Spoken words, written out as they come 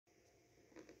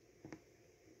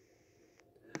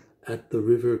At the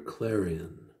River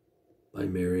Clarion by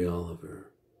Mary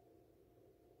Oliver.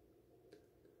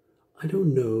 I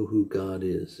don't know who God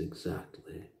is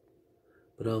exactly,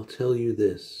 but I'll tell you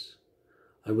this.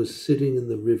 I was sitting in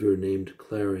the river named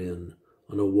Clarion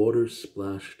on a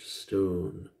water-splashed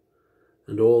stone,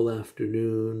 and all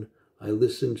afternoon I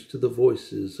listened to the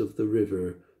voices of the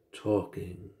river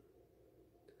talking.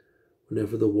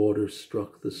 Whenever the water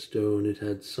struck the stone, it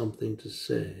had something to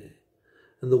say,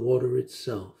 and the water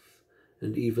itself,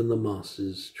 and even the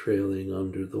mosses trailing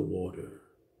under the water.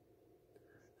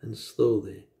 And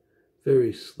slowly,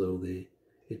 very slowly,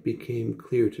 it became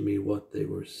clear to me what they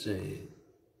were saying.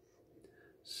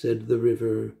 Said the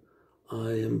river,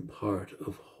 I am part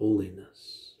of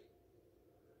holiness.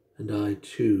 And I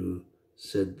too,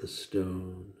 said the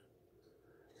stone,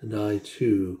 and I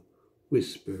too,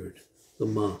 whispered the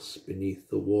moss beneath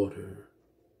the water.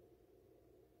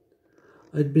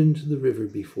 I'd been to the river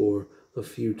before a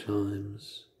few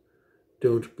times.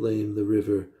 Don't blame the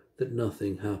river that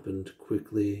nothing happened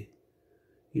quickly.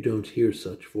 You don't hear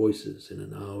such voices in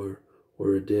an hour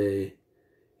or a day.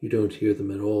 You don't hear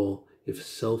them at all if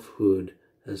selfhood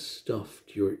has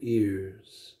stuffed your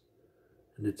ears.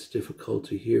 And it's difficult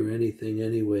to hear anything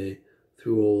anyway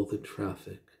through all the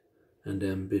traffic and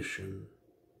ambition.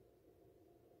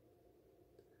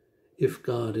 If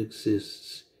God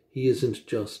exists, he isn't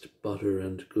just butter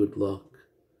and good luck.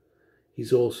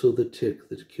 He's also the tick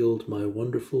that killed my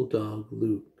wonderful dog,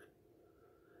 Luke.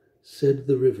 Said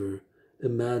the river,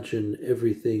 imagine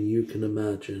everything you can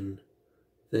imagine,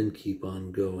 then keep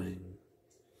on going.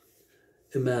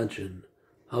 Imagine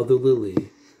how the lily,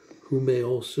 who may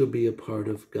also be a part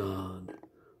of God,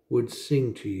 would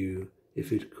sing to you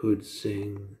if it could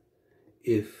sing,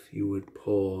 if you would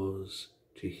pause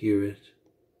to hear it.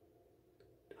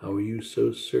 How are you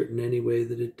so certain anyway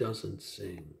that it doesn't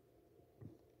sing?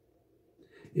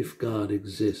 If God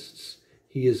exists,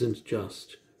 he isn't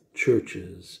just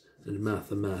churches and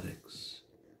mathematics.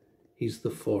 He's the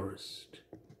forest.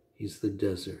 He's the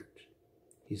desert.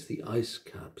 He's the ice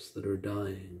caps that are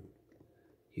dying.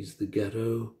 He's the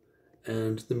ghetto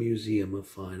and the Museum of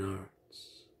Fine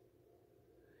Arts.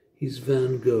 He's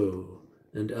Van Gogh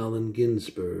and Allen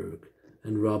Ginsberg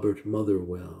and Robert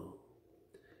Motherwell.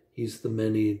 He's the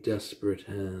many desperate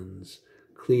hands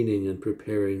cleaning and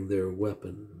preparing their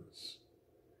weapons.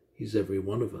 He's every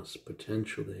one of us,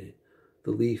 potentially, the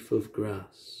leaf of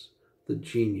grass, the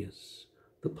genius,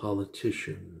 the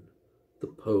politician, the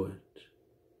poet.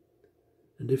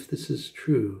 And if this is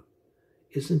true,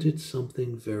 isn't it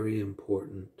something very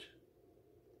important?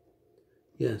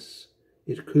 Yes,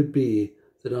 it could be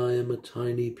that I am a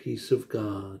tiny piece of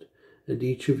God, and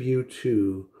each of you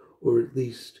too, or at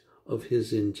least of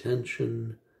his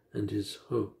intention and his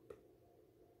hope,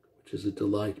 which is a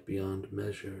delight beyond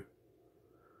measure.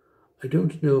 I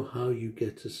don't know how you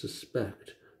get to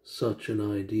suspect such an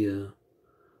idea.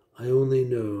 I only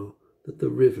know that the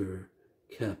river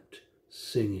kept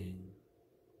singing.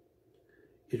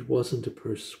 It wasn't a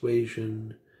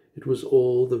persuasion, it was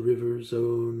all the river's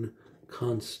own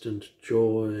constant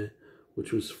joy,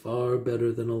 which was far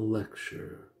better than a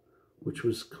lecture, which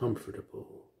was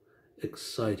comfortable,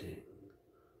 exciting,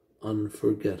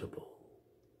 unforgettable.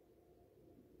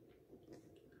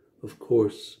 Of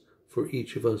course, for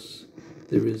each of us,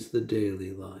 there is the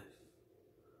daily life.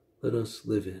 Let us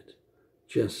live it,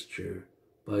 gesture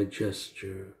by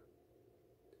gesture.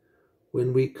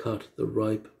 When we cut the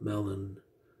ripe melon,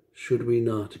 should we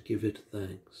not give it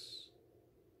thanks?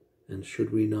 And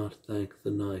should we not thank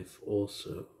the knife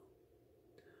also?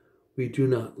 We do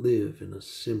not live in a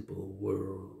simple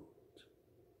world.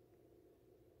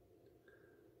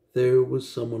 There was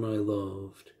someone I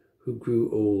loved who grew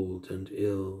old and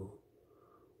ill.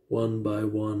 One by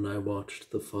one I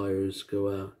watched the fires go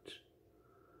out.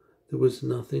 There was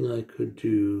nothing I could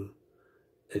do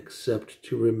except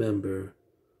to remember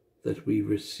that we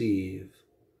receive,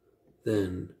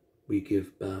 then we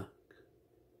give back.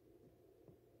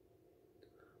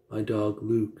 My dog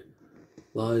Luke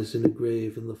lies in a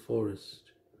grave in the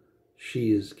forest.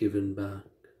 She is given back.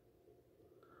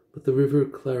 But the river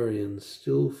Clarion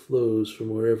still flows from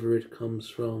wherever it comes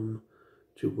from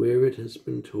to where it has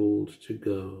been told to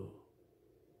go.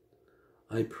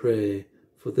 I pray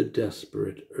for the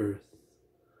desperate earth.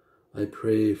 I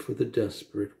pray for the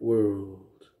desperate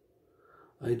world.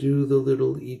 I do the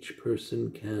little each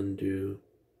person can do.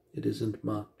 It isn't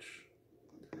much.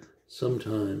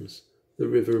 Sometimes the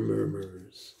river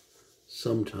murmurs.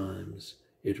 Sometimes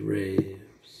it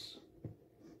raves.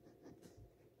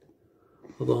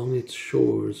 Along its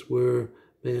shores were,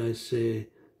 may I say,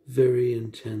 very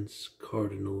intense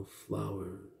cardinal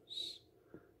flowers,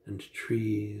 and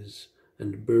trees,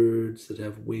 and birds that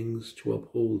have wings to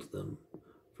uphold them,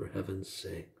 for heaven's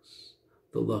sakes,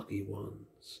 the lucky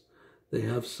ones. They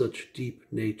have such deep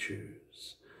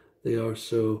natures. They are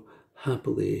so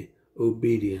happily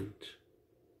obedient.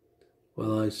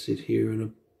 While I sit here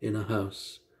in a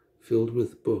house filled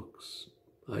with books,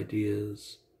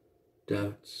 ideas,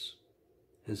 doubts,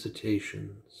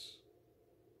 hesitations.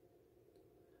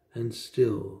 And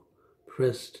still,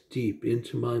 pressed deep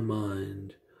into my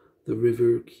mind, the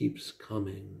river keeps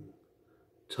coming,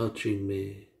 touching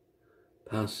me,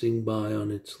 passing by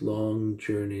on its long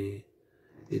journey,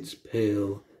 its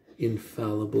pale,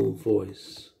 infallible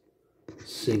voice,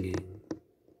 singing.